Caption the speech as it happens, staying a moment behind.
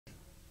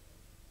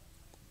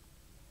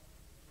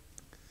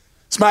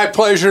It's my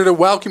pleasure to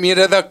welcome you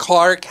to the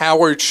Clark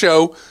Howard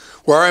Show,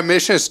 where our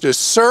mission is to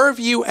serve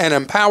you and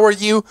empower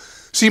you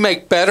so you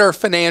make better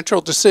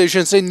financial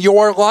decisions in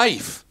your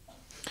life.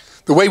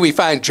 The way we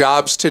find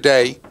jobs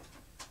today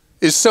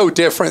is so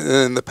different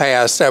than in the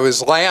past. I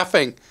was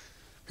laughing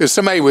because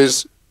somebody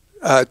was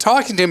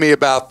talking to me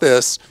about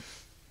this,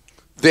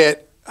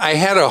 that I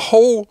had a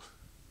whole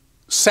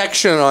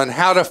section on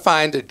how to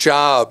find a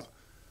job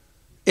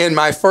in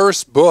my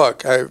first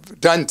book. I've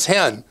done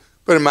 10,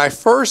 but in my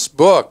first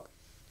book,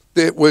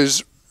 that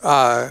was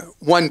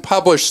one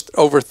published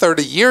over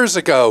 30 years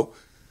ago.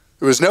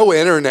 There was no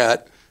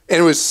internet. And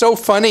it was so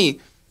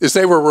funny as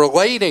they were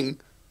relating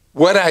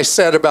what I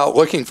said about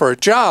looking for a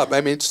job.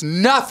 I mean, it's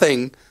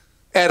nothing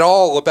at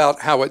all about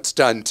how it's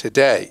done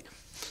today.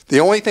 The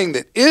only thing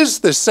that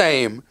is the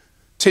same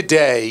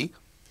today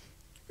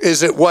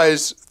as it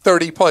was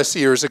 30 plus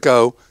years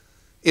ago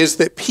is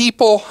that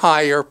people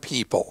hire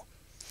people.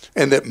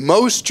 And that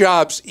most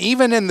jobs,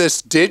 even in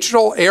this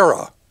digital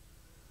era,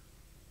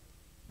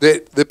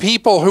 that the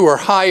people who are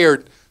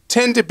hired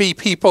tend to be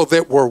people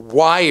that were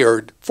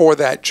wired for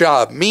that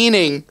job,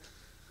 meaning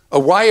a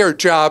wired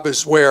job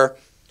is where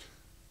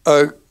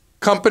a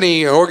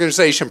company, an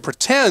organization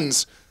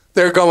pretends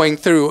they're going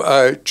through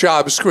a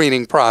job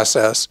screening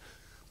process,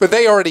 but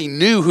they already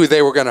knew who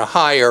they were going to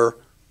hire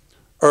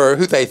or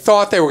who they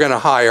thought they were going to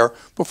hire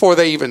before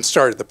they even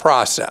started the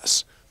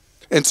process.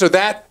 And so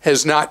that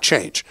has not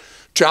changed.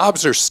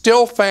 Jobs are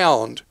still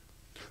found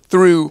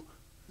through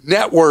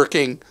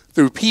networking,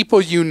 through people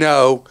you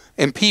know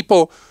and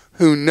people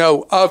who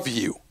know of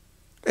you.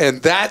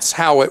 And that's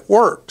how it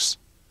works.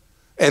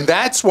 And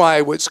that's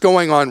why what's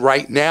going on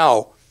right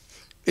now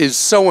is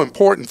so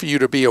important for you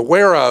to be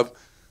aware of,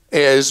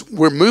 as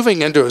we're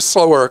moving into a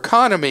slower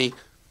economy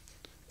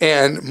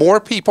and more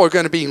people are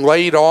going to be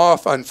laid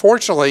off,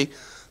 unfortunately,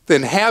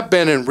 than have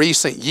been in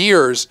recent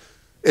years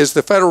as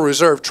the Federal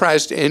Reserve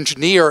tries to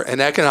engineer an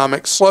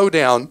economic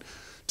slowdown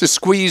to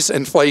squeeze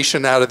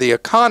inflation out of the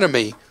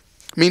economy.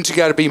 It means you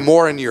got to be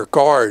more on your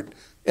guard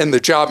in the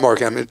job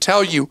market. I'm going to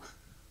tell you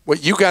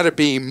what you got to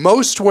be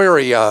most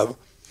wary of,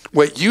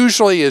 what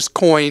usually is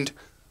coined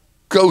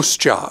ghost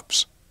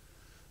jobs.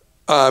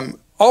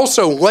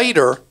 Also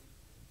later,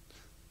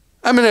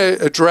 I'm going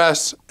to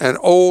address an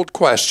old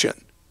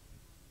question.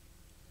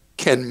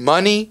 Can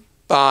money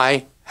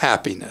buy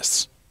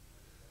happiness?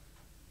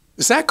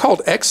 Is that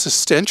called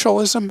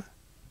existentialism?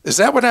 Is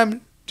that what I'm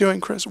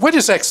doing, Chris? What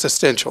is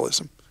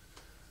existentialism?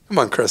 Come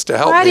on, Christa,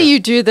 help me. Why do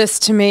you do this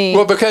to me?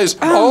 Well, because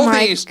all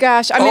these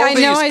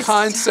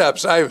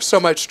concepts I have so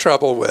much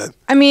trouble with.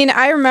 I mean,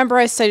 I remember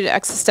I studied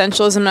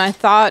existentialism, and I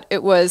thought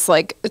it was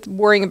like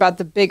worrying about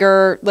the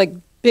bigger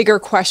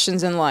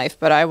questions in life,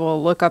 but I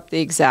will look up the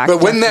exact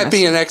But wouldn't definition. that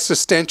be an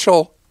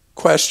existential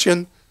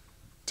question?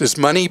 Does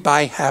money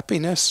buy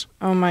happiness?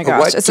 Oh my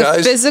gosh.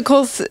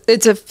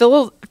 It's a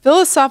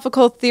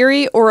philosophical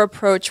theory or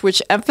approach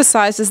which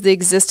emphasizes the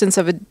existence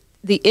of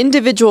the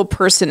individual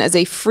person as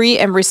a free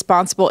and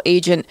responsible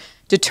agent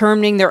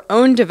determining their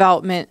own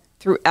development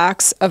through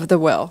acts of the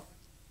will.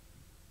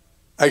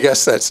 I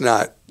guess that's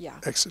not. Yeah.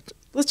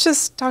 Let's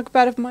just talk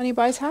about if money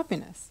buys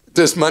happiness.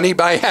 Does money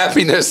buy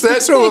happiness?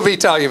 That's what we'll be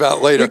talking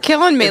about later. You're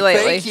killing me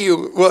lately. Thank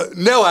you. Well,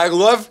 no,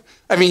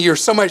 I mean, you're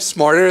so much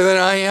smarter than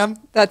I am.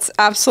 That's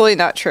absolutely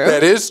not true.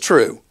 That is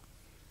true.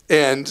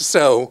 And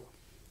so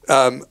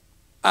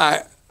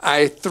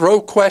I throw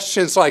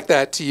questions like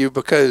that to you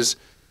because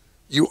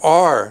you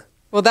are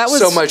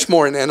so much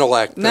more an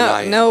intellect than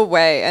I am. No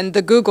way. And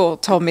the Google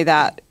told me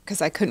that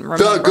because I couldn't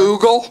remember. The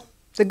Google?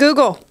 The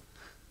Google.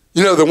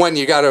 You know, the one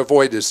you got to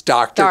avoid is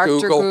Dr.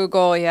 Google. Dr.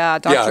 Google, yeah.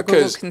 Dr.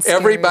 Google can because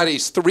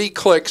everybody's 3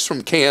 clicks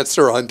from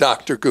cancer on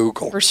Dr.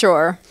 Google. For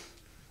sure.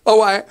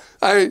 Oh,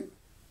 I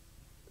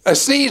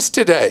sneezed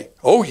today.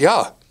 Oh,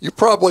 yeah. You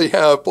probably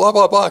have blah,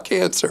 blah, blah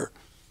cancer.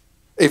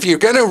 If you're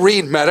going to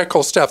read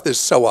medical stuff, this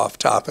is so off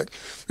topic.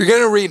 If you're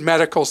going to read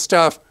medical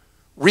stuff,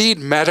 read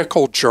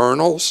medical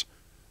journals,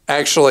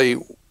 actually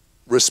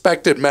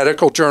respected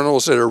medical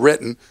journals that are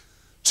written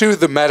to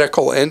the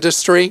medical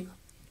industry,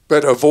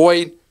 but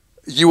avoid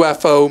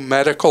UFO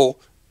medical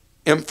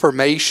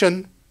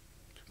information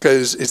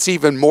because it's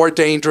even more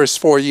dangerous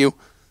for you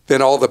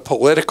than all the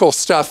political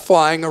stuff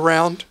flying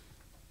around.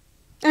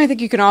 I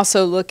think you can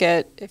also look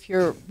at, if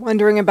you're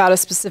wondering about a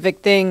specific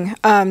thing,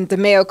 the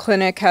Mayo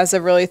Clinic has a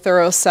really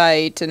thorough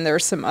site, and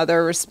there's some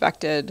other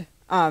respected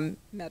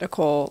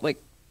medical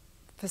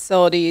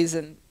facilities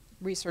and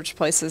research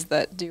places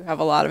that do have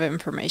a lot of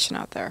information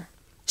out there.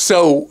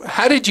 So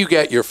how did you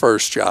get your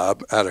first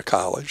job out of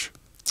college?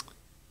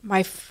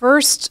 My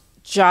first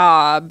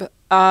job,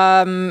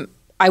 I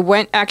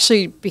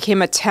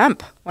became a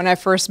temp when I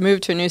first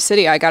moved to a new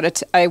city.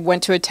 I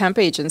went to a temp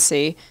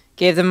agency,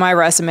 gave them my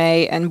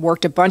resume, and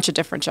worked a bunch of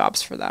different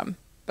jobs for them.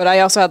 But I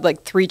also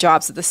had 3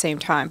 jobs at the same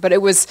time. But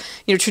it was,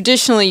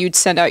 traditionally you'd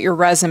send out your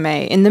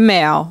resume in the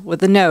mail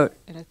with a note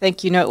and a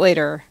thank you note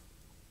later.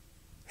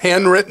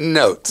 Handwritten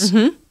notes.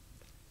 Mm-hmm.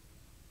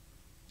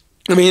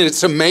 I mean,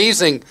 it's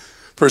amazing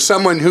for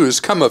someone who's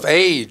come of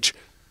age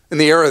in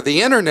the era of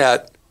the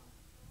internet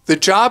the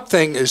job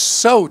thing is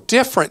so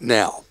different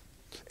now.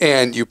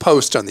 And you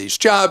post on these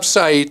job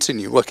sites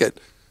and you look at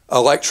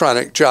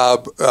electronic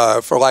job,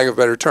 for lack of a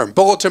better term,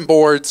 bulletin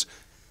boards.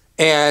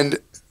 And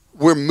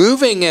we're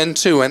moving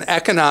into an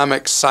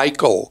economic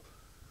cycle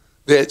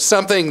that's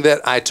something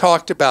that I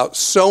talked about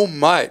so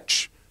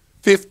much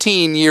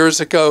 15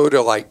 years ago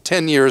to like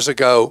 10 years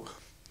ago.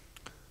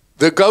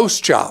 The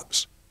ghost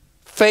jobs,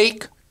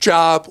 fake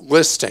job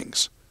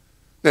listings.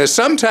 Now,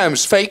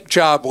 sometimes fake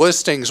job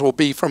listings will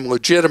be from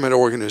legitimate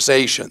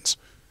organizations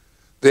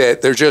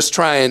that they're just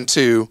trying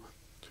to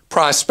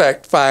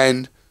prospect,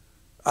 find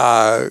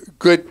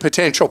good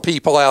potential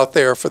people out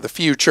there for the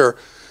future,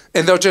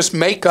 and they'll just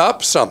make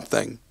up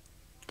something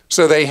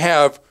so they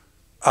have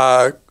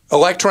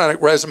electronic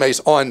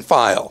resumes on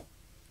file.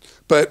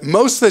 But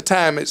most of the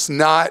time, it's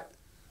not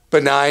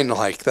benign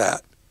like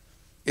that.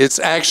 It's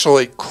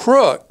actually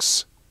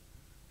crooks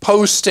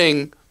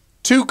posting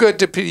too good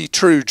to be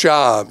true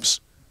jobs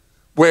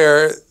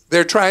where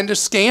they're trying to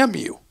scam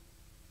you.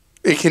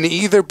 It can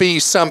either be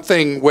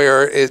something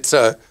where it's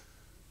a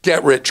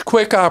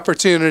get-rich-quick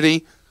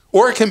opportunity,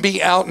 or it can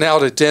be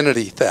out-and-out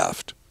identity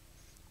theft.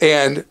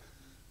 And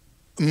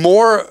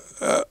more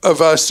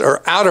of us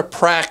are out of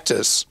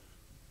practice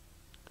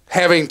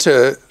having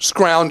to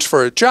scrounge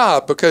for a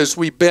job because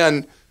we've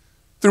been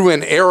through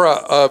an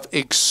era of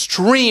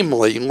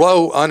extremely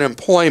low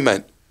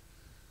unemployment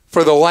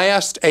for the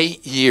last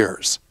 8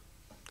 years.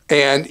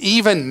 And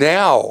even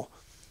now,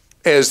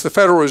 as the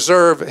Federal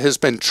Reserve has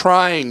been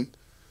trying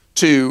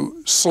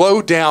to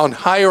slow down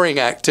hiring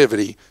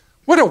activity,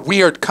 what a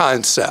weird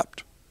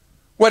concept.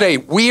 What a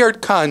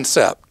weird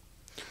concept.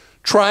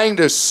 Trying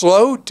to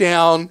slow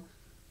down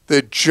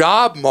the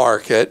job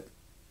market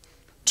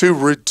to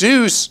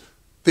reduce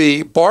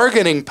the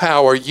bargaining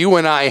power you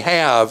and I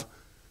have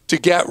to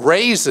get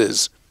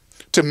raises,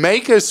 to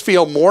make us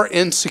feel more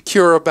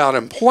insecure about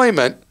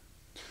employment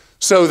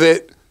so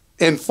that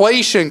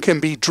inflation can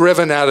be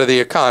driven out of the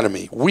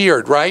economy.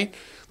 Weird, right?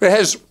 It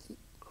has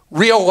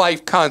real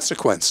life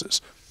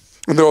consequences.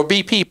 And there will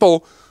be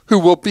people who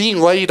will be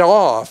laid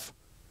off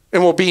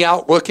and will be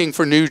out looking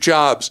for new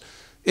jobs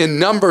in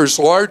numbers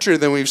larger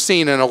than we've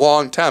seen in a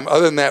long time,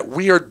 other than that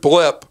weird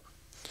blip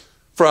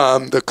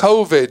from the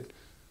COVID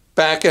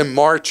back in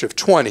March of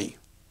 20.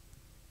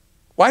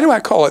 Why do I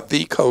call it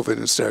the COVID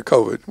instead of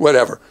COVID?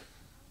 Whatever.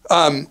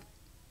 The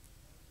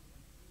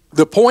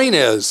point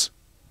is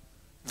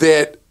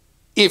that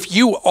if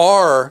you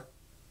are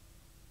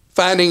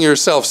finding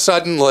yourself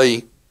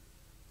suddenly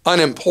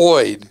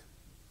unemployed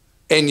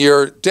and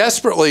you're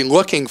desperately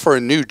looking for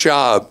a new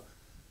job,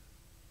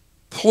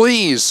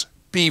 please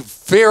be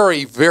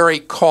very, very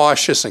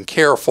cautious and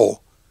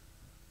careful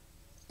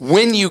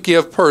when you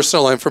give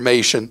personal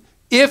information,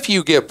 if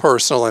you give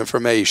personal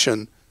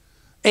information,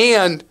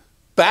 and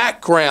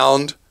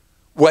background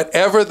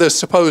whatever the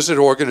supposed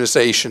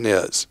organization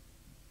is.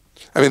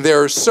 I mean,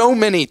 there are so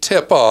many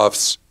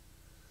tip-offs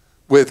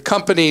with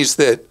companies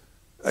that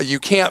you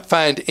can't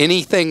find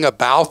anything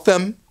about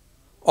them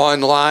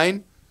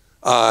online.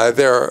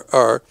 There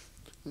are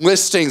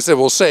listings that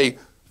will say,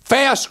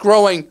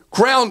 fast-growing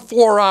ground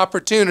floor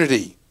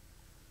opportunity.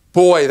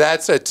 Boy,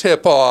 that's a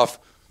tip-off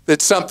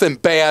that something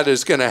bad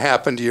is going to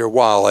happen to your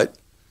wallet.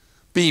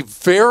 Be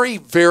very,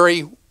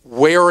 very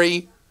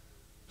wary,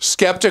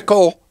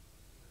 skeptical,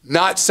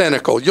 not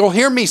cynical. You'll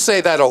hear me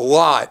say that a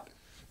lot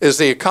as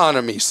the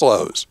economy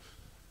slows.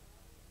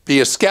 Be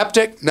a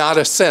skeptic, not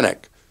a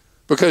cynic,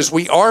 because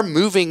we are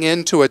moving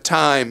into a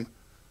time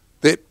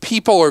that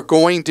people are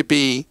going to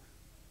be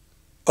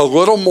a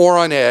little more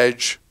on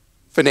edge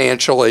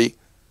financially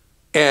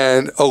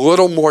and a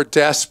little more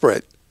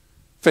desperate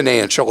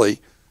financially,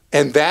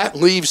 and that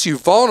leaves you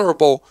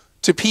vulnerable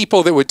to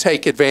people that would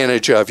take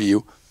advantage of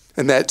you,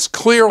 and that's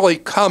clearly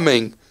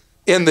coming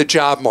in the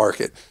job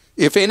market.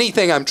 If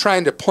anything, I'm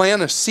trying to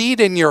plant a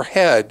seed in your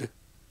head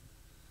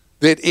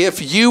that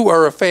if you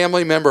or a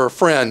family member or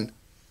friend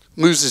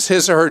loses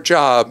his or her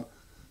job,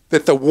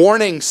 that the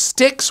warning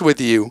sticks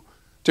with you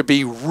to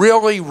be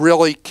really,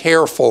 really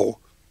careful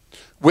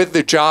with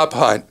the job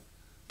hunt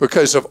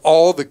because of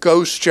all the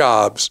ghost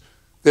jobs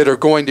that are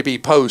going to be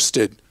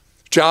posted,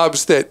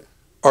 jobs that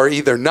are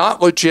either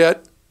not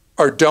legit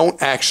or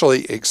don't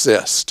actually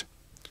exist.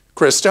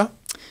 Christa?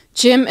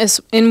 Jim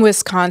is in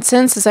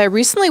Wisconsin, says, I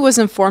recently was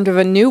informed of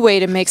a new way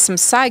to make some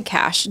side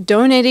cash,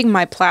 donating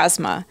my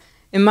plasma.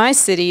 In my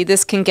city,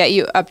 this can get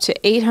you up to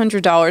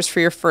 $800 for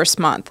your first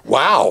month.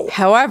 Wow.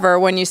 However,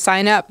 when you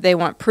sign up, they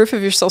want proof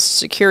of your Social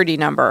Security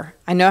number.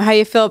 I know how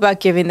you feel about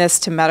giving this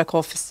to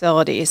medical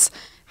facilities.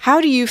 How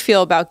do you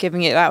feel about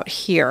giving it out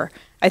here?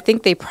 I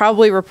think they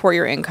probably report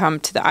your income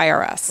to the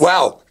IRS.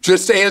 Wow.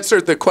 Just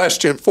answered the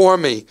question for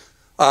me.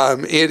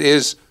 It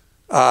is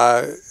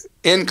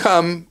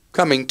income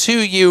coming to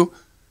you.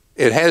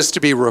 It has to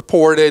be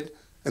reported,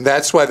 and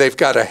that's why they've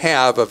got to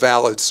have a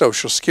valid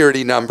Social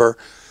Security number.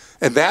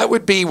 And that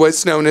would be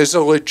what's known as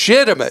a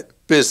legitimate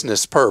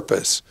business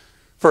purpose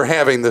for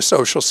having the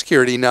Social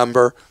Security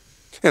number.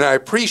 And I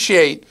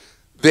appreciate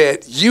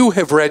that you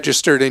have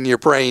registered in your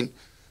brain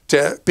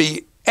to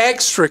be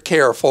extra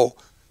careful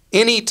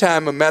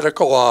anytime a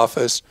medical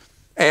office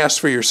asks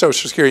for your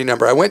Social Security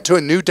number. I went to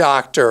a new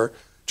doctor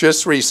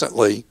just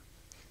recently,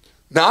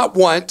 not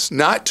once,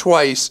 not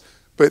twice,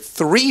 but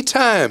 3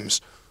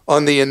 times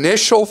on the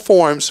initial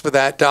forms for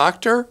that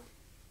doctor,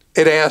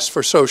 it asked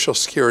for Social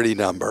Security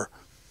number.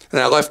 And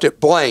I left it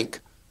blank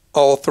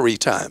all 3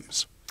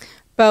 times.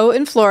 Bo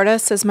in Florida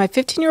says, my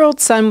 15-year-old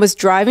son was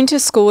driving to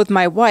school with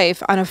my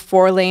wife on a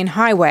 4-lane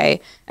highway,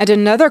 and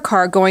another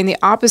car going the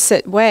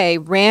opposite way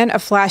ran a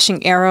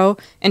flashing arrow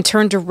and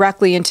turned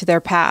directly into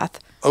their path.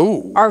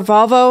 Oh. Our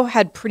Volvo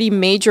had pretty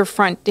major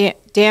front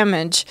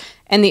damage,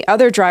 and the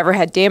other driver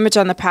had damage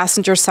on the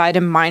passenger side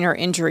and minor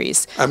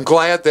injuries. I'm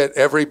glad that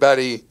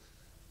everybody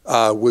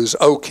was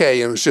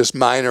okay and it was just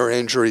minor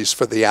injuries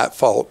for the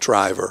at-fault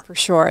driver. For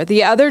sure.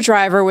 The other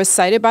driver was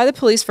cited by the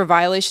police for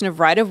violation of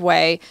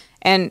right-of-way,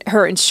 and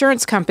her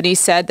insurance company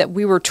said that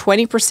we were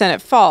 20%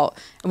 at fault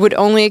and would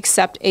only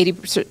accept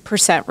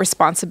 80%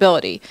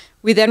 responsibility.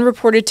 We then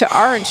reported to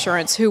our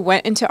insurance, who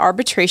went into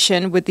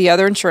arbitration with the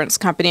other insurance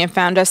company and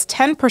found us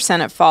 10%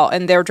 at fault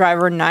and their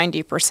driver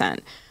 90%.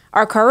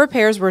 Our car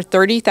repairs were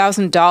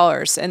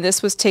 $30,000, and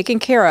this was taken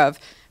care of.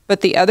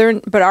 But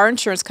our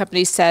insurance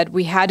company said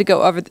we had to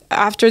go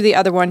after the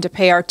other one to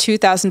pay our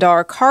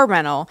 $2,000 car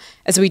rental,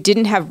 as we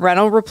didn't have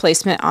rental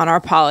replacement on our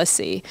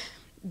policy.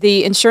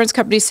 The insurance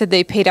company said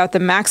they paid out the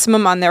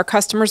maximum on their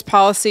customer's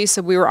policy,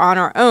 so we were on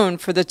our own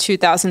for the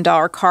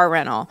 $2,000 car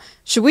rental.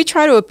 Should we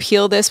try to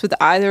appeal this with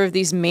either of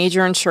these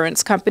major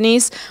insurance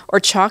companies, or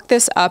chalk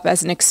this up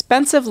as an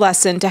expensive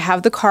lesson to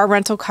have the car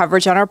rental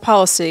coverage on our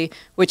policy,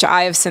 which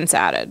I have since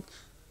added?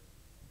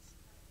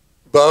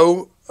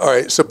 Bo, all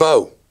right, so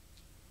Bo,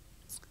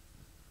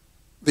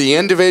 the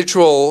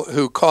individual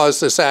who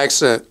caused this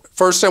accident,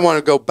 first I want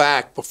to go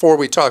back, before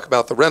we talk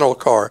about the rental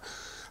car,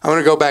 I want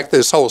to go back to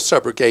this whole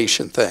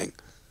subrogation thing.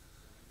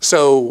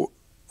 So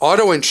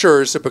auto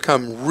insurers have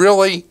become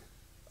really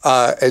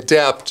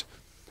adept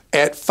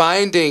at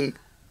finding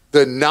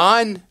the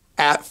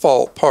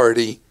non-at-fault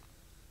party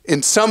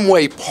in some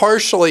way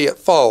partially at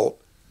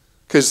fault,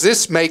 because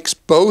this makes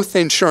both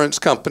insurance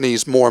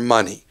companies more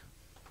money.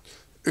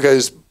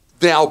 Because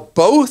now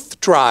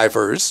both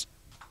drivers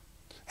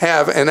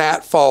have an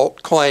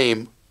at-fault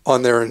claim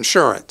on their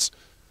insurance.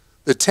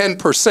 The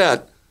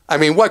 10%, I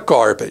mean, what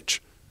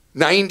garbage?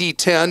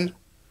 90-10?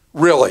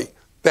 Really?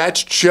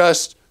 That's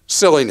just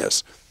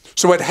silliness.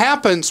 So what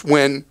happens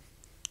when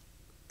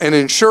an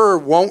insurer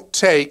won't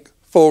take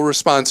full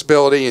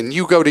responsibility and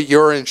you go to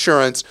your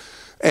insurance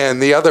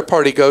and the other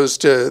party goes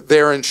to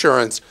their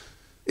insurance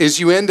is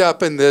you end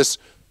up in this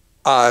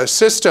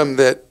system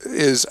that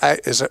is,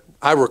 as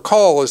I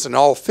recall, is in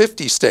all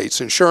 50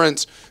 states.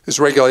 Insurance is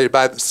regulated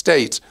by the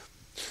states,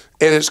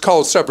 and it's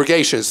called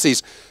subrogation. It's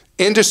these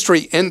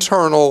industry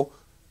internal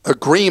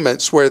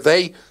agreements where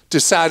they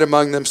decide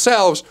among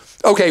themselves,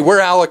 okay, we're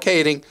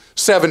allocating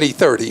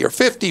 70-30 or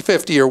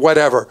 50-50 or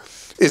whatever.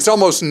 It's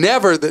almost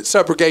never that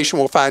subrogation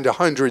will find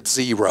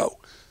 100-0.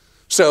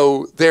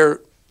 So they're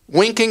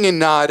winking and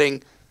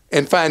nodding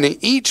and finding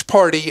each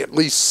party at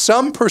least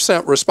some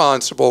percent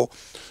responsible,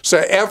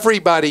 so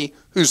everybody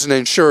who's an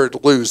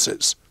insured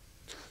loses.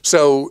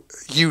 So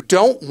you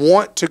don't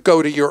want to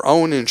go to your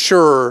own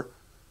insurer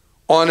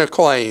on a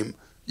claim.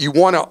 You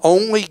want to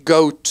only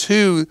go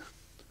to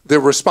the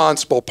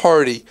responsible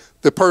party,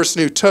 the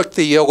person who took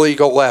the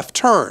illegal left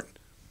turn.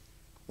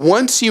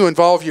 Once you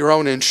involve your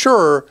own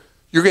insurer,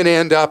 you're going to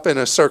end up in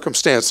a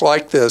circumstance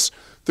like this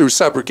through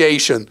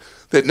subrogation,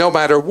 that no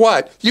matter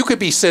what, you could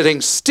be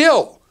sitting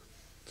still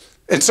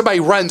and somebody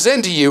runs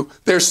into you,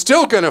 they're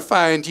still going to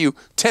find you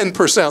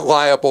 10%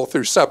 liable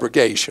through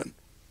subrogation.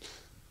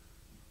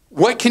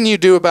 What can you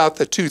do about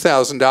the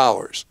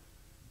 $2,000?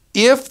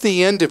 If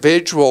the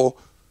individual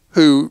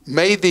who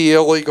made the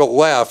illegal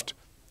left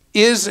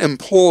is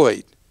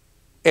employed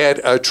at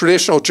a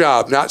traditional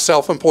job, not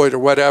self-employed or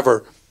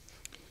whatever,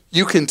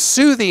 you can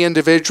sue the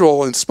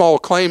individual in small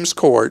claims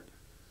court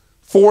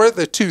for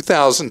the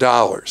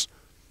 $2,000.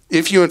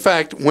 If you, in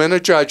fact, win a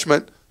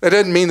judgment, that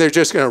doesn't mean they're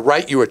just going to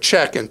write you a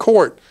check in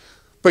court,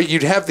 but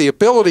you'd have the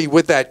ability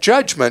with that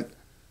judgment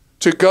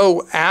to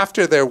go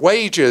after their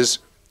wages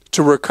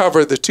to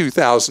recover the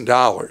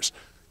 $2,000.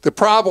 The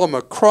problem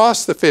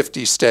across the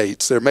 50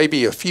 states, there may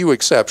be a few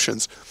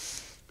exceptions,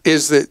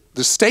 is that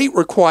the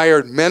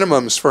state-required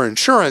minimums for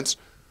insurance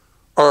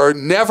are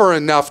never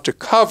enough to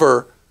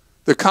cover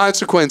the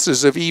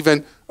consequences of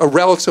even a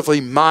relatively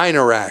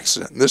minor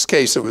accident. In this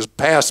case, it was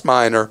past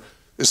minor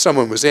if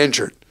someone was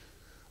injured.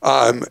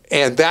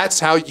 And that's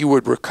how you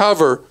would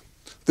recover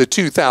the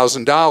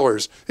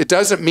 $2,000. It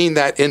doesn't mean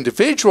that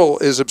individual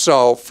is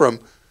absolved from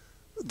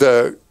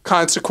the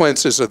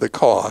consequences of the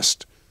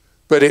cost,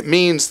 but it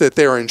means that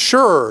their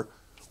insurer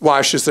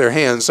washes their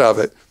hands of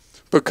it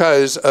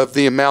because of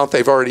the amount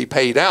they've already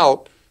paid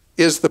out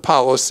is the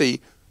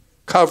policy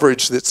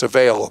coverage that's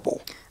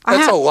available.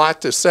 That's a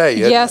lot to say,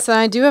 isn't Yes, it? and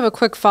I do have a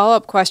quick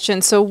follow-up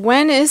question. So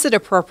when is it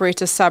appropriate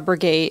to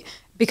subrogate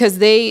because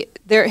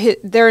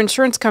their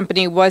insurance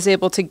company was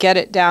able to get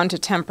it down to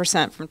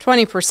 10% from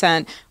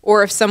 20%.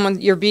 Or if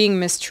you're being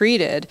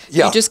mistreated,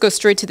 you just go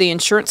straight to the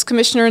insurance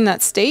commissioner in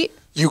that state?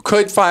 You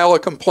could file a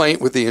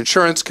complaint with the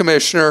insurance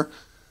commissioner.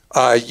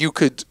 You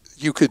could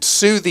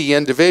sue the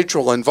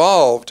individual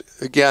involved,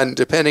 again,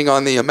 depending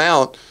on the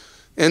amount,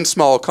 in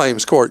small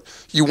claims court.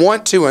 You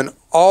want to, in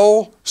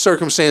all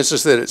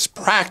circumstances that it's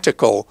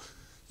practical,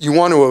 you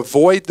want to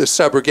avoid the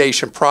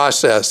subrogation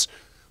process,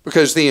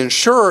 because the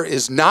insurer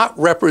is not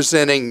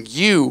representing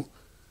you,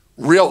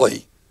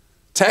 really.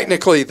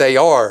 Technically they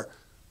are,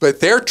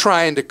 but they're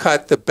trying to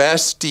cut the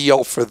best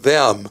deal for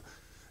them.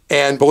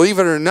 And believe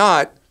it or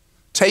not,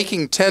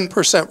 taking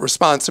 10%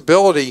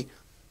 responsibility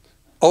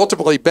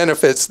ultimately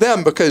benefits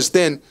them, because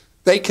then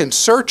they can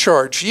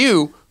surcharge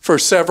you for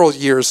several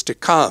years to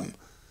come.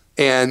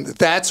 And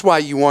that's why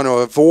you want to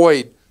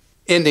avoid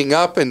ending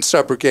up in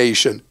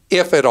subrogation,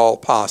 if at all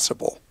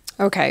possible.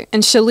 Okay.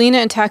 And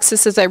Shalina in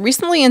Texas says, I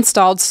recently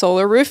installed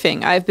solar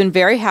roofing. I've been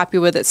very happy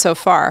with it so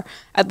far.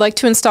 I'd like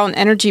to install an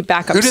energy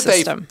backup system. Who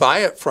did they buy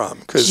it from?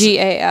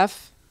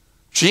 GAF.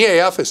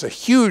 GAF is a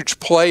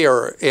huge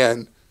player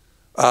in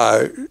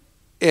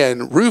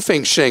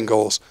roofing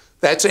shingles.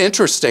 That's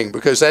interesting,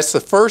 because that's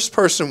the first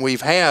person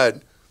we've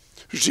had.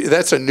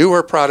 That's a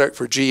newer product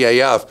for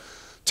GAF.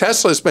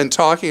 Tesla's been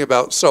talking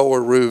about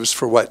solar roofs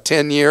for,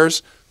 10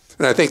 years?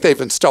 And I think they've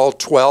installed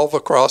 12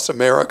 across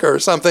America or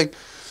something.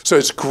 So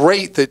it's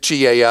great that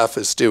GAF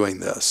is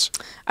doing this.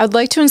 I'd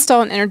like to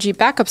install an energy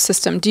backup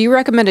system. Do you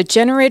recommend a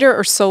generator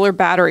or solar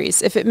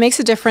batteries? If it makes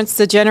a difference,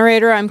 the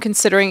generator I'm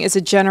considering is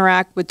a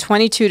Generac with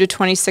 22 to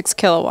 26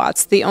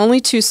 kilowatts. The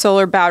only two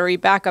solar battery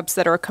backups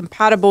that are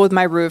compatible with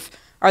my roof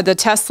are the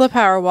Tesla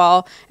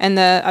Powerwall and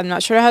the, I'm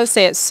not sure how to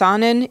say it,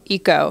 Sonnen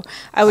Eco.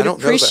 I would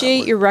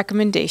appreciate your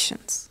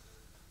recommendations.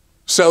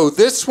 So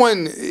this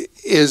one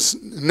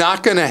is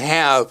not going to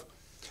have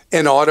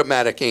an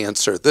automatic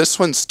answer. This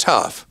one's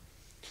tough,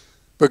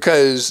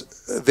 because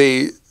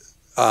the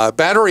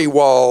battery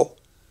wall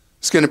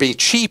is going to be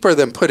cheaper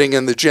than putting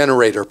in the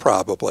generator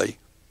probably.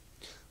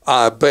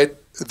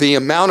 But the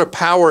amount of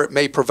power it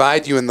may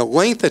provide you and the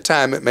length of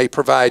time it may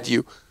provide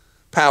you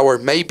power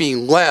may be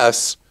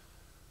less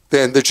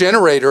than the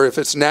generator. If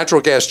it's a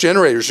natural gas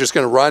generator, it's just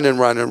going to run and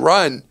run and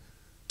run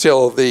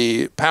till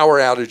the power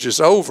outage is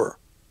over.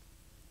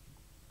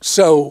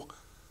 So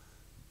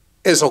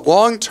as a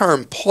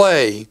long-term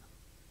play,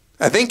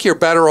 I think you're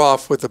better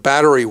off with the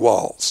battery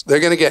walls. They're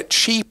going to get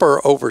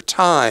cheaper over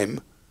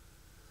time,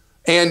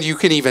 and you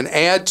can even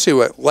add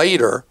to it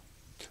later.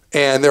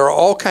 And there are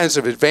all kinds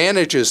of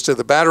advantages to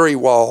the battery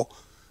wall,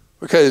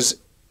 because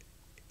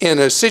in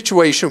a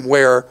situation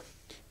where,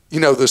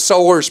 the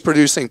solar is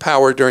producing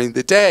power during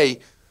the day,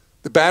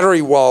 the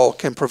battery wall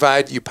can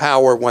provide you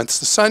power once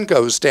the sun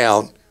goes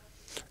down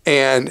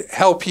and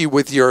help you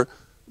with your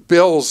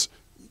bills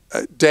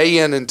day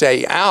in and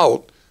day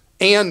out,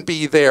 and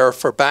be there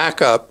for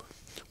backup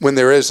when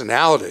there is an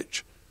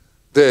outage.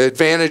 The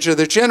advantage of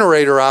the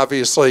generator,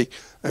 obviously,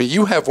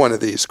 you have one of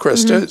these,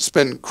 Christa. Mm-hmm. It's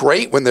been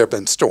great when there have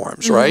been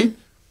storms, mm-hmm. right?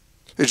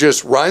 It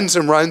just runs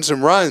and runs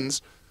and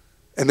runs,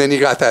 and then you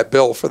got that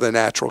bill for the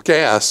natural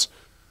gas.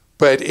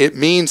 But it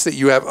means that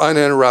you have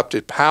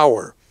uninterrupted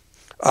power.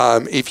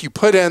 If you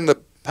put in the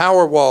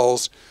power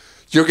walls,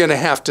 you're going to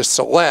have to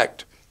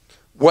select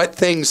what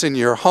things in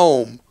your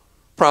home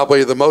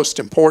probably are the most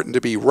important to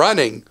be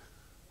running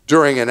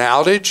during an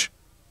outage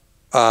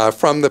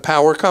from the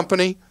power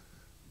company.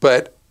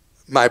 But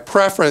my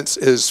preference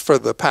is for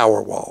the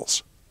power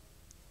walls.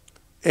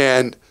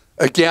 And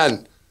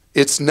again,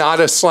 it's not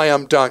a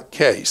slam dunk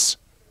case.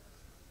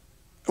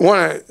 I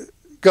want to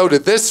go to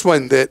this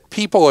one that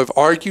people have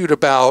argued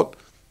about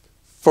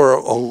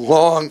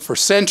for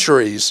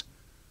centuries.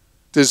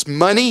 Does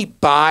money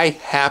buy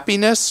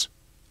happiness?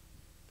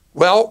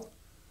 Well,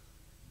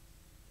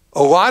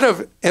 a lot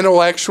of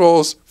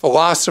intellectuals,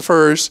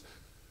 philosophers,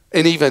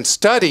 and even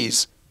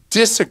studies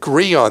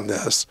disagree on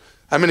this.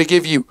 I'm going to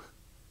give you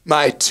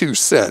my 2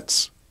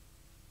 cents.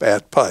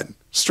 Bad pun,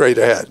 straight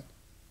ahead.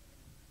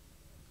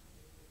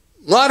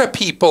 A lot of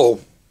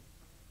people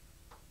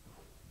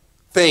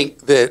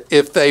think that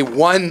if they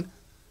won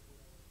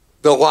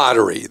the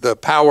lottery, the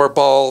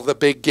Powerball, the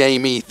big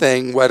gamey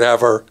thing,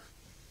 whatever,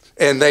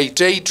 and they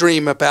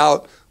daydream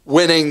about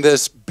winning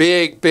this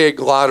big, big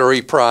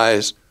lottery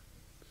prize,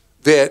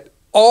 that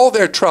all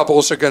their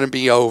troubles are going to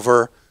be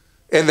over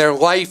and their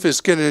life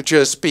is going to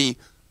just be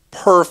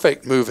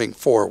perfect moving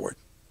forward.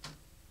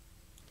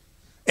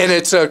 And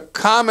it's a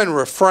common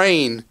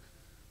refrain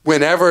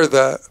whenever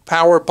the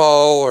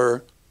Powerball,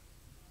 or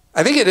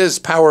I think it is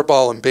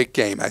Powerball and Big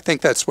Game. I think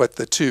that's what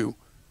the two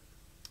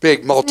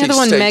big multi-states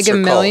are called. Mega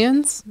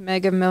Millions?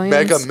 Mega Millions?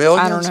 Mega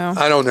Millions? I don't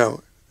know. I don't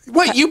know.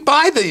 What, you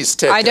buy these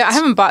tickets? I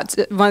haven't bought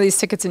one of these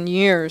tickets in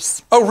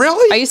years. Oh,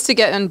 really? I used to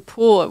get in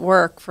pool at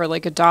work for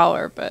like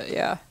 $1, but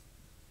yeah.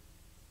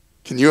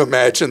 Can you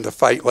imagine the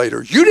fight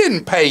later? You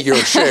didn't pay your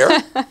share.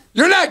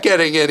 You're not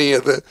getting any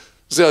of the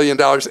 $1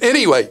 zillion.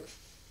 Anyway,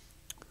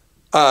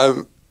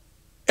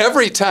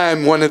 every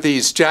time one of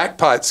these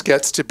jackpots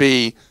gets to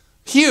be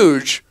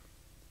huge,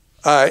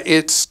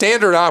 it's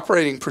standard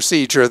operating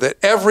procedure that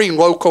every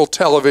local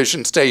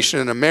television station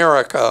in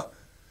America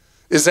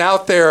is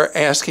out there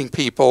asking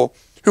people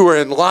who are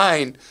in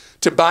line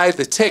to buy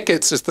the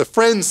tickets as the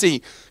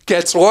frenzy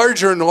gets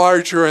larger and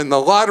larger and the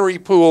lottery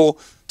pool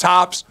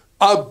tops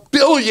 $1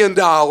 billion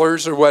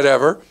or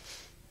whatever.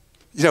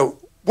 You know,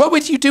 what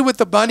would you do with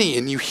the money?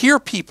 And you hear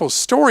people's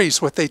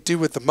stories, what they do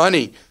with the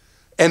money,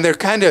 and they're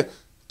kind of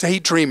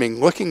daydreaming,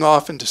 looking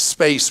off into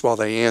space while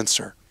they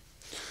answer.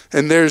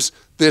 And there's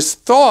this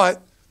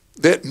thought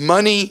that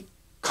money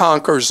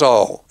conquers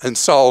all and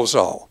solves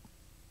all.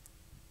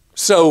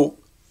 So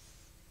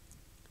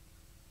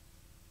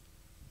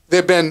there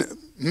have been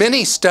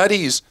many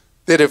studies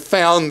that have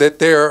found that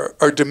there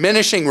are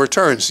diminishing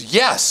returns.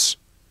 Yes,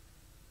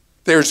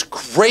 there's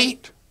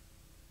great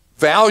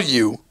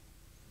value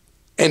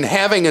in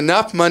having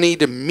enough money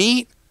to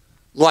meet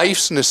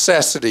life's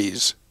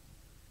necessities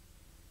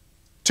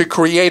to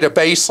create a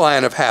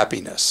baseline of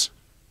happiness.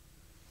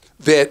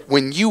 That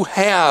when you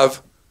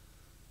have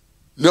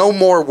no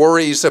more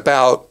worries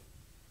about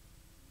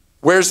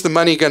where's the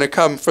money going to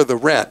come for the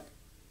rent,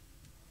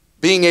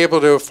 being able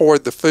to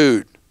afford the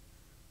food,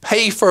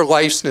 pay for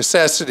life's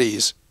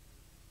necessities,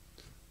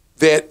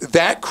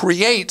 that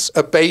creates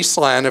a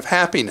baseline of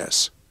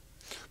happiness.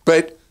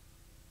 But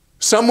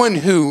someone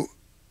who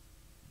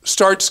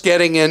starts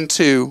getting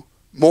into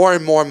more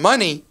and more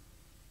money,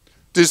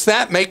 does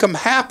that make them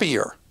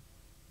happier?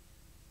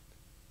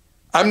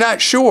 I'm not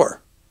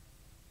sure.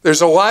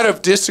 There's a lot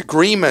of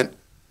disagreement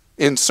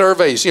in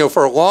surveys. You know,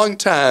 for a long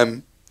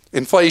time,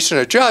 inflation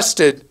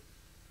adjusted, it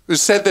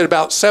was said that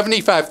about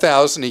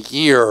 $75,000 a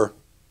year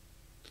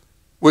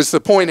was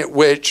the point at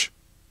which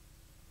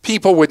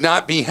people would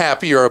not be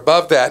happier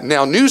above that.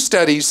 Now, new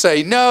studies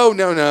say,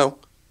 no.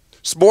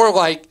 It's more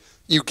like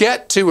you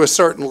get to a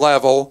certain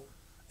level,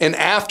 and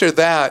after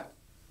that,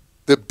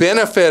 the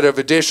benefit of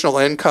additional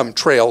income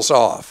trails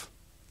off.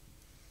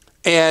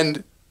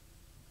 And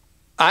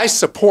I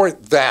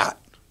support that.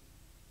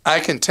 I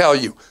can tell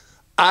you.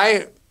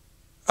 I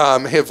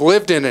have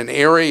lived in an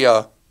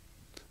area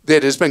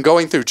that has been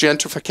going through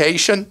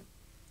gentrification.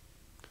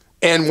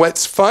 And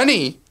what's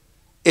funny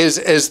is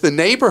as the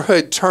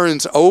neighborhood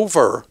turns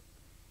over,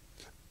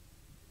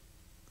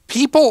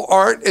 people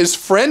aren't as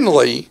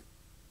friendly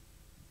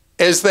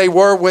as they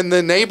were when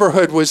the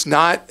neighborhood was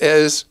not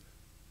as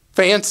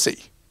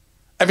fancy.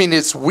 I mean,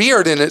 it's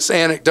weird and it's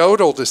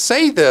anecdotal to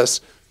say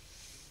this,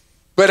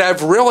 but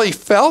I've really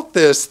felt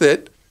this,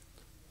 that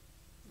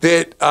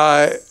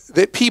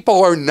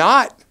people are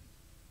not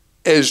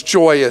as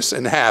joyous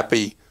and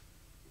happy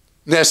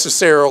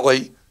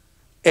necessarily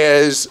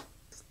as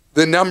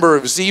the number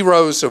of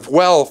zeros of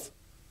wealth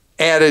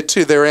added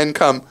to their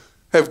income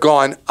have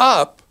gone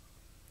up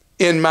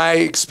in my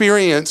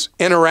experience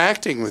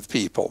interacting with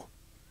people.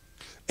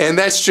 And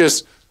that's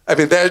just, I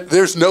mean,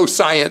 there's no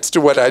science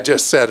to what I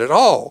just said at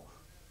all.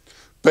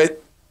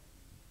 But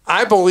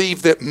I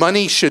believe that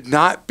money should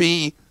not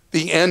be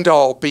the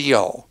end-all,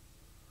 be-all.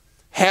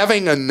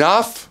 Having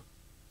enough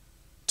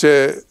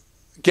to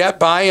get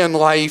by in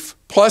life,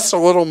 plus a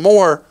little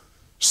more,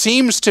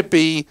 seems to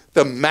be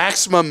the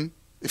maximum,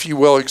 if you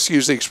will,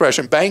 excuse the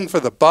expression, bang for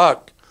the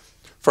buck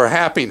for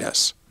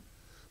happiness.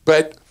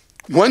 But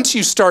once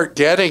you start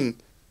getting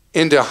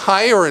into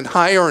higher and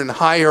higher and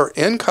higher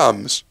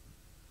incomes,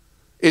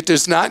 it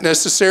does not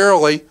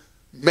necessarily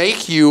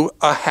make you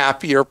a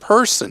happier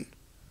person.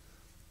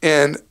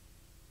 And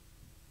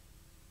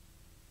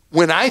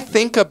when I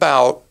think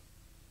about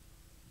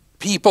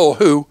people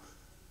who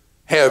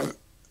have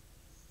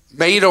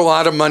made a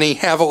lot of money,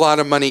 have a lot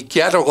of money,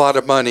 get a lot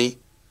of money,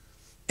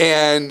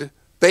 and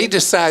they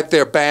decide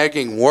they're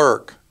bagging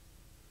work,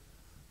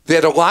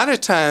 that a lot of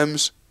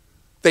times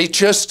they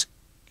just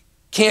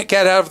can't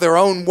get out of their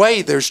own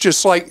way. There's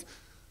just like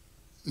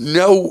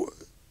no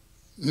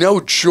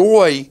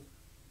joy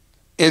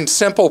in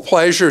simple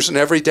pleasures in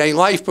everyday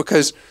life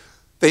because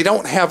they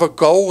don't have a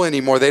goal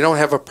anymore. They don't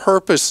have a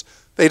purpose.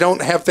 They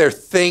don't have their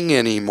thing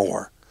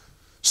anymore.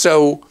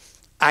 So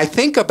I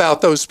think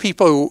about those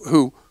people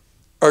who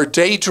are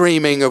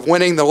daydreaming of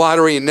winning the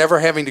lottery and never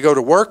having to go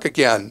to work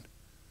again.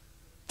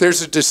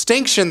 There's a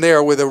distinction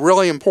there with a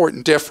really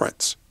important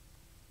difference.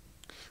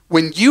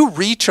 When you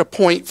reach a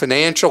point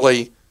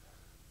financially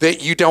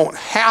that you don't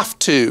have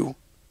to,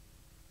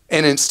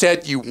 and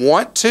instead you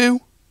want to,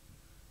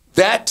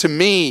 that to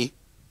me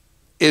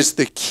is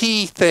the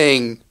key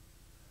thing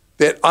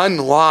that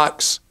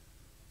unlocks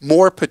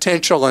more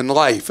potential in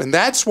life. And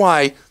that's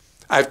why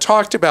I've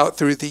talked about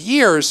through the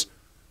years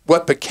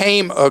what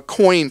became a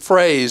coined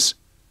phrase,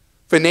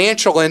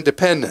 financial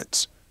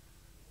independence.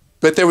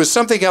 But there was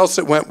something else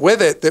that went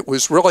with it that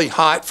was really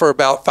hot for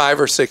about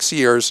 5 or 6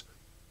 years.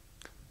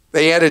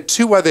 They added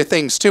 2 other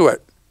things to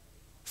it.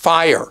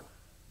 FIRE,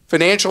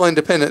 financial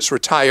independence,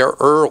 retire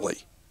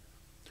early.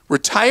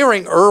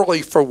 Retiring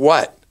early for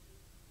what?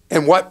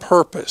 And what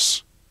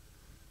purpose?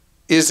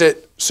 Is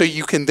it so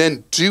you can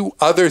then do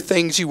other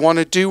things you want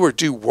to do or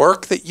do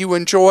work that you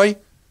enjoy?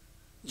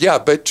 Yeah,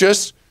 but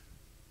just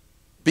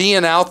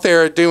being out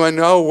there doing,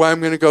 oh, well, I'm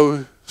going to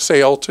go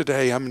sail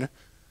today.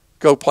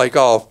 go play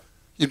golf.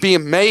 You'd be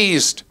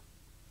amazed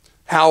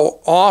how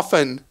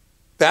often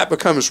that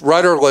becomes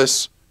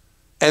rudderless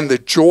and the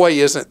joy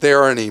isn't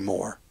there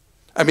anymore.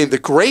 I mean, the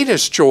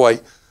greatest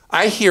joy,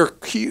 I hear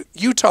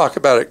you talk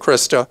about it,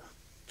 Christa,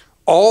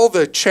 all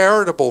the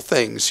charitable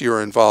things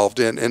you're involved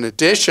in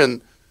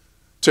addition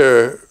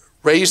to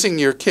raising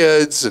your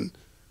kids and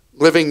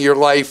living your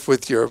life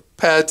with your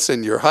pets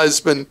and your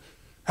husband.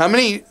 How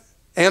many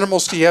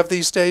animals do you have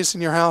these days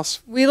in your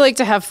house? We like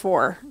to have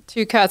 4,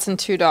 2 cats and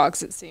 2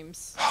 dogs, it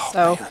seems.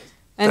 Oh,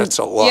 man. That's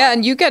a lot. Yeah,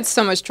 and you get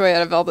so much joy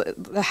out of all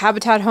the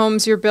habitat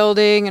homes you're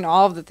building and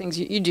all of the things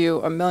you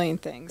do. A million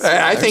things.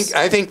 I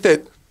think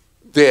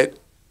that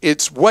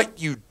it's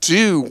what you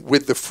do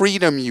with the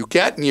freedom you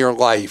get in your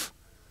life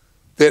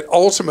that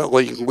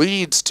ultimately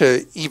leads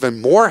to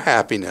even more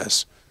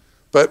happiness.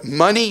 But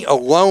money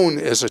alone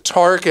as a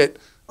target,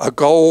 a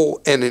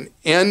goal, and an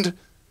end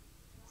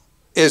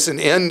is an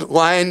end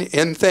line,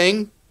 end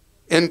thing,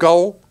 end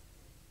goal,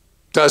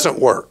 doesn't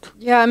work.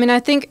 Yeah, I mean, I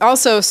think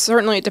also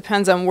certainly it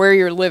depends on where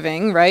you're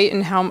living, right?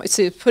 And how much,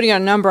 so putting a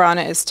number on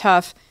it is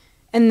tough.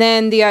 And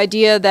then the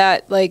idea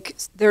that, like,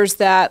 there's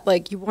that,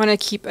 like, you want to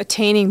keep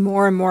attaining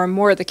more and more and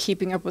more, the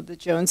keeping up with the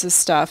Joneses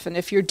stuff. And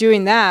if you're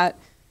doing that,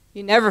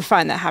 you never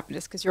find that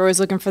happiness because you're always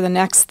looking for the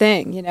next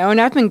thing, you know?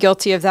 And I've been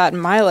guilty of that in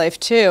my life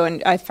too.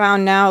 And I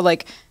found now,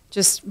 like,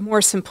 just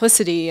more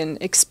simplicity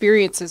and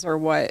experiences are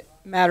what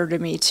matter to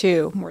me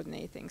too, more than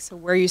anything. So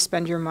where you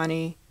spend your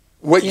money.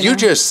 What you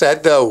just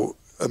said, though,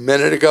 a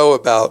minute ago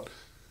about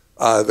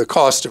the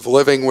cost of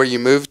living where you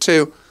moved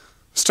to,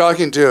 I was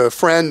talking to a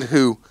friend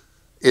who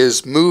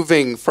is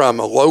moving from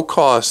a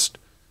low-cost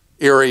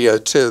area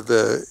to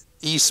the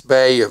East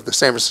Bay of the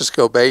San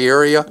Francisco Bay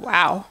Area.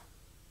 Wow.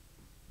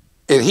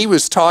 And he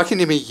was talking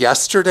to me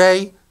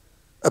yesterday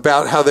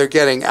about how they're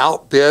getting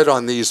outbid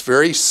on these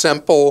very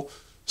simple,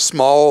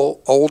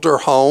 small, older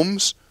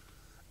homes,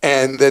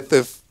 and that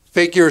the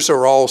figures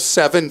are all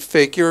 7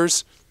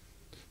 figures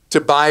to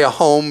buy a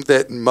home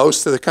that in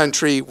most of the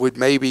country would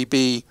maybe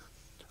be,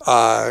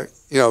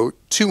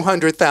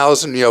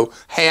 $200,000,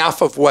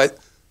 half of what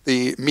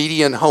the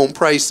median home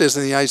price is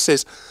in the United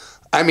States.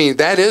 I mean,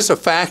 that is a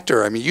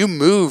factor. I mean, you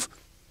move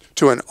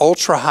to an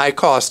ultra high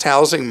cost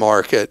housing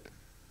market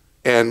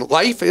and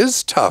life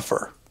is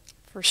tougher.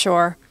 For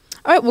sure.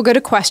 All right, we'll go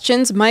to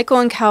questions. Michael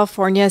in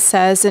California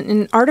says, in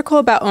an article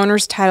about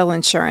owner's title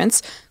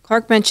insurance,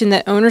 Clark mentioned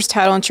that owner's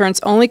title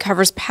insurance only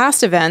covers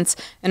past events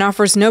and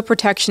offers no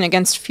protection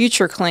against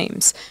future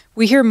claims.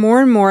 We hear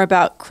more and more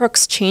about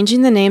crooks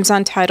changing the names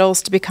on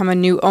titles to become a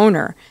new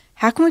owner.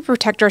 How can we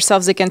protect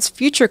ourselves against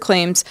future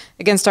claims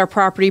against our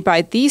property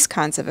by these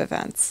kinds of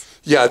events?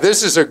 Yeah,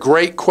 this is a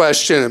great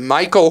question. And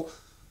Michael,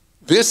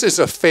 this is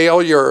a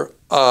failure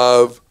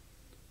of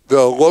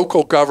the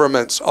local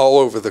governments all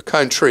over the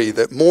country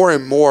that more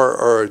and more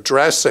are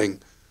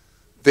addressing,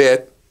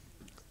 that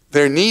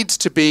there needs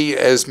to be,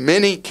 as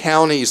many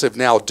counties have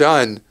now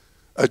done,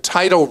 a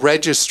title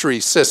registry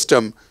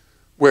system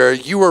where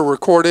you are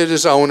recorded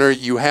as owner,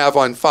 you have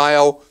on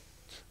file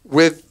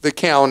with the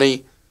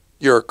county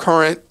your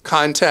current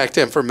contact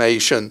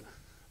information,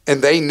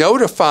 and they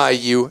notify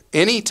you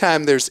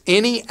anytime there's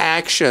any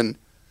action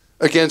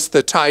against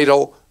the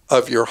title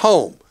of your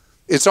home.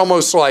 It's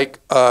almost like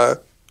a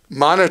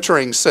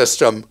monitoring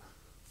system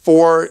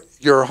for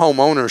your home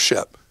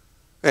ownership.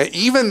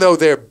 Even though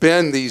there have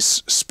been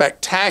these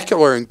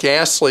spectacular and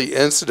ghastly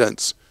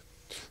incidents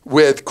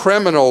with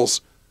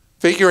criminals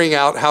figuring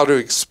out how to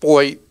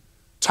exploit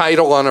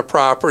title on a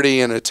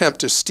property and attempt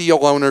to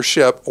steal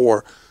ownership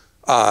or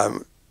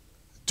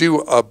do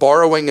a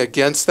borrowing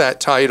against that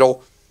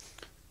title,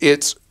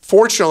 it's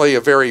fortunately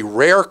a very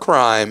rare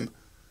crime.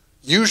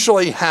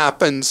 Usually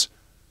happens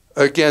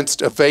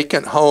against a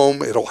vacant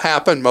home. It'll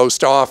happen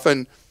most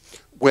often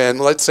when,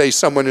 let's say,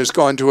 someone has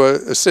gone to a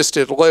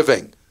assisted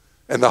living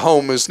and the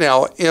home is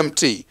now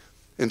empty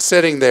and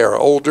sitting there,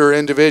 older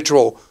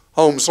individual,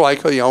 homes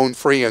likely owned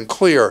free and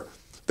clear.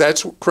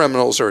 That's what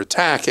criminals are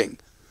attacking.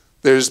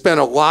 There's been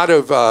a lot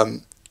of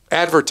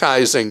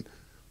advertising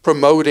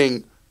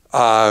promoting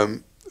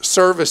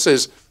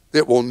services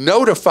that will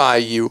notify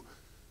you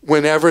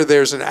whenever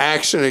there's an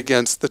action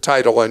against the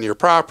title on your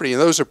property.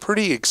 And those are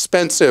pretty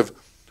expensive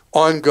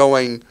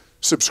ongoing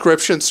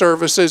subscription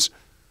services.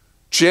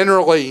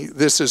 Generally,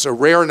 this is a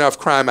rare enough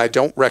crime I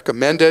don't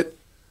recommend it.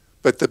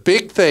 But the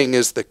big thing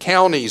is the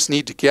counties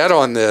need to get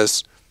on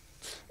this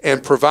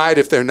and provide,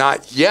 if they're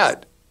not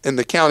yet in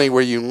the county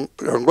where you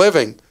are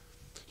living,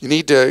 you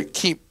need to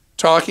keep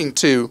talking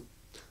to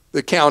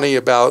the county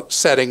about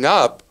setting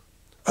up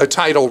a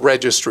title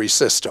registry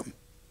system.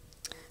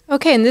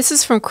 Okay, and this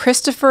is from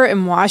Christopher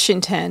in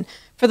Washington.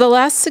 For the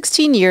last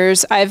 16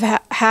 years, I've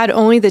had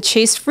only the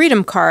Chase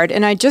Freedom Card,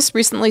 and I just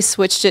recently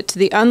switched it to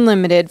the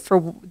Unlimited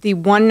for the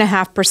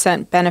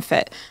 1.5%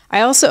 benefit.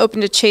 I also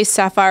opened a Chase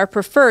Sapphire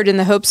Preferred in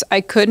the hopes I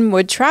could and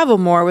would travel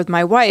more with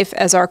my wife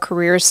as our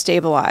careers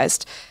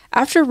stabilized.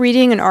 After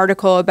reading an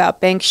article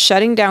about banks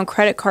shutting down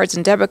credit cards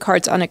and debit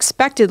cards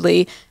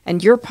unexpectedly,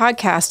 and your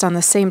podcast on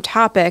the same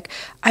topic,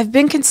 I've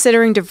been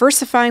considering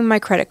diversifying my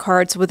credit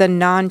cards with a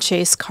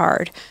non-Chase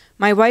card.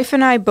 My wife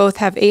and I both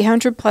have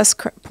 800 plus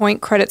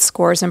point credit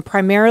scores and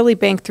primarily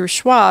bank through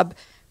Schwab,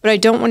 but I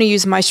don't want to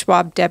use my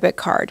Schwab debit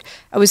card.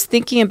 I was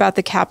thinking about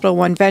the Capital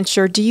One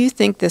venture. Do you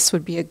think this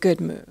would be a good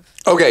move?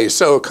 Okay,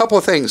 so a couple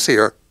of things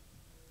here.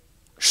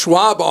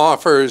 Schwab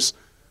offers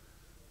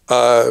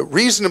a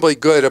reasonably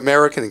good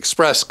American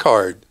Express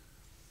card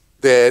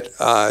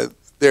that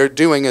they're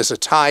doing as a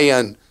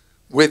tie-in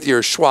with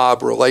your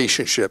Schwab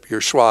relationship, your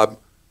Schwab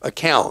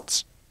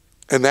accounts.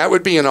 And that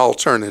would be an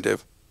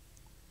alternative.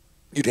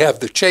 You'd have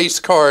the Chase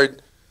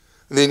card,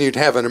 and then you'd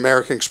have an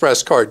American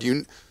Express card.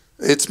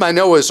 It's my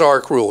Noah's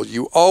Ark rule.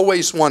 You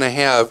always want to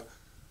have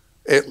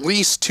at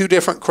least 2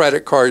 different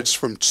credit cards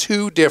from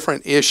 2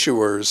 different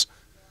issuers,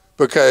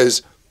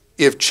 because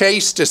if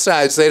Chase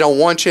decides they don't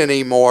want you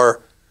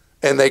anymore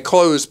and they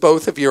close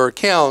both of your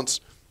accounts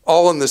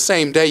all in the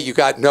same day, you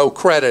got no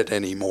credit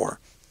anymore.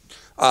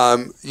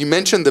 You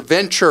mentioned the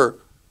venture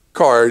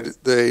card.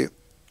 The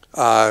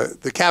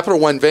Capital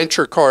One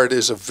Venture card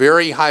is a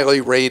very highly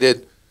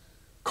rated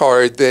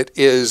card that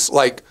is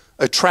like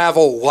a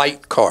travel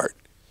light card.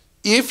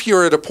 If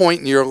you're at a point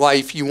in your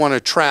life you want to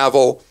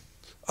travel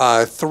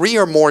 3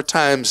 or more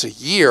times a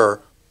year,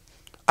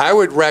 I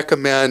would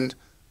recommend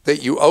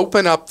that you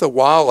open up the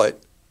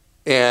wallet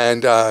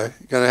and you're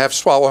going to have to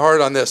swallow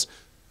hard on this.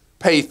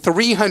 Pay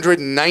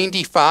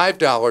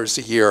 $395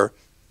 a year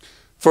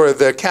for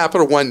the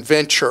Capital One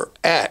Venture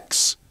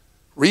X.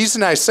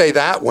 Reason I say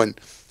that one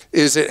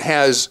is it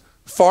has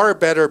far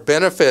better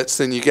benefits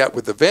than you get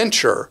with the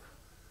Venture,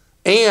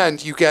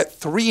 and you get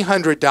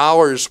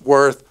 $300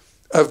 worth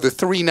of the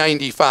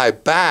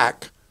 $395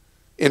 back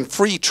in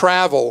free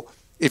travel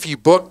if you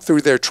book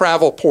through their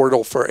travel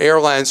portal for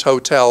airlines,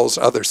 hotels,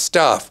 other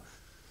stuff.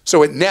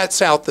 So it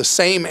nets out the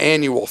same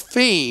annual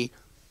fee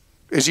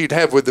as you'd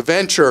have with the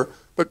Venture,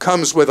 but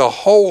comes with a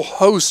whole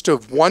host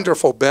of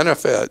wonderful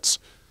benefits,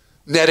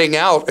 netting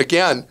out,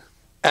 again,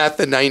 at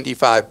the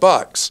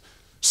 $95.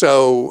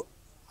 So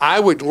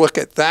I would look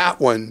at that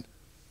one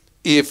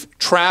if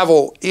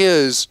travel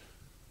is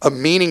a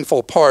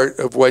meaningful part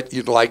of what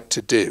you'd like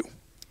to do.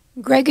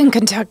 Greg in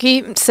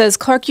Kentucky says,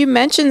 Clark, you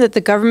mentioned that the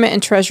government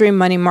and Treasury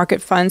money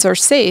market funds are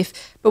safe,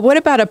 but what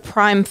about a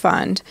prime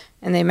fund?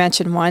 And they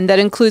mentioned one that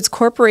includes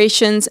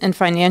corporations and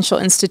financial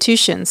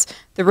institutions.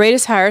 The rate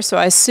is higher, so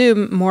I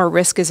assume more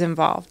risk is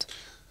involved.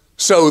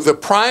 So the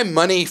prime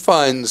money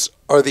funds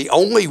are the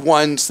only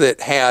ones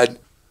that had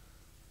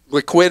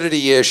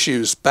liquidity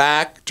issues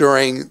back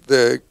during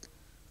the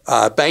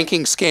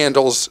banking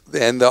scandals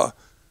and the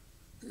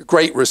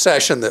Great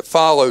Recession that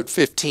followed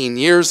 15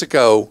 years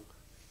ago.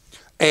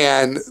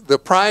 And the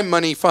prime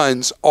money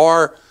funds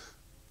are,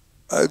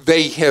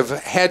 they have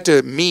had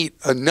to meet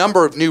a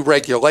number of new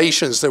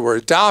regulations that were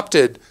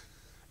adopted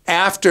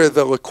after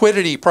the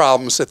liquidity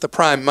problems that the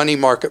prime money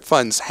market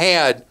funds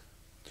had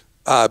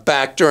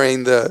back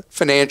during the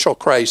financial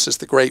crisis,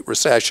 the Great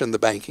Recession, the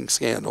banking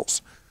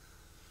scandals.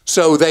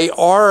 So they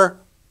are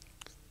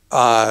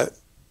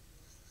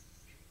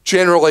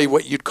generally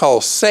what you'd call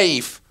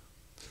safe.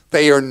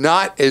 They are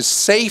not as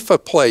safe a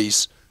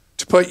place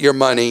to put your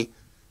money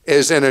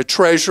as in a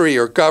Treasury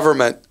or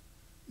government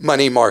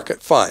money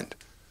market fund.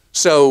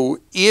 So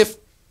if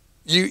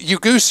you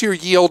goose your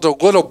yield a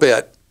little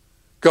bit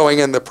going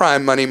in the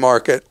prime money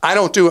market, I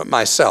don't do it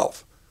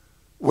myself.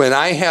 When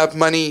I have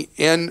money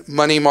in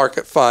money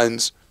market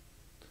funds,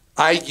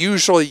 I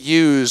usually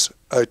use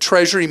a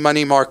Treasury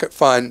money market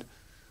fund,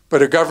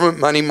 but a government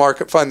money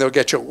market fund that'll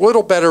get you a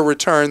little better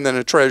return than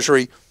a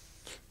Treasury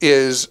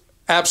is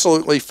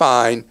absolutely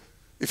fine.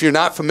 If you're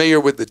not familiar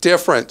with the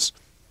difference,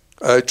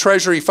 a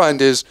Treasury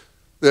fund is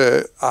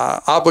the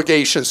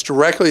obligations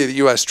directly to the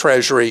U.S.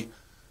 Treasury.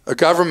 A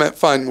government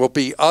fund will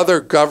be other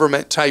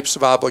government types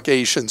of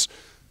obligations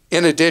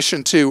in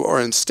addition to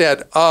or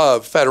instead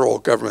of federal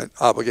government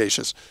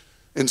obligations,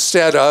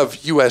 instead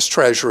of U.S.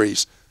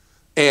 Treasuries.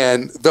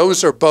 And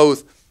those are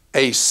both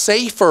a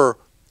safer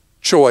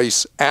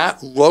choice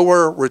at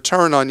lower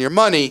return on your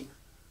money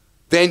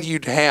than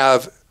you'd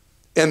have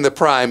in the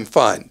prime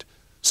fund.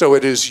 So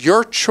it is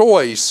your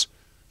choice.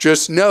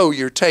 Just know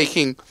you're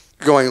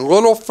going a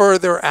little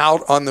further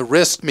out on the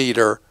risk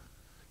meter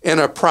in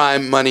a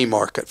prime money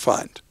market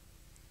fund.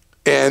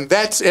 And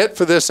that's it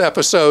for this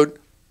episode.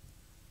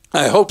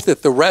 I hope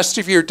that the rest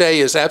of your day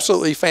is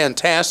absolutely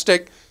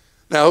fantastic.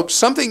 And I hope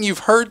something you've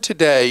heard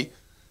today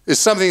is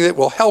something that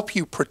will help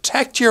you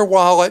protect your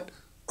wallet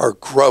or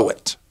grow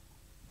it.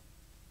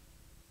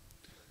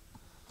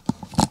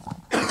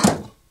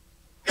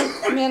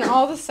 Man,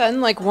 all of a sudden,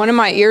 like one of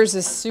my ears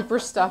is super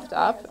stuffed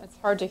up. It's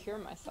hard to hear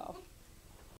myself.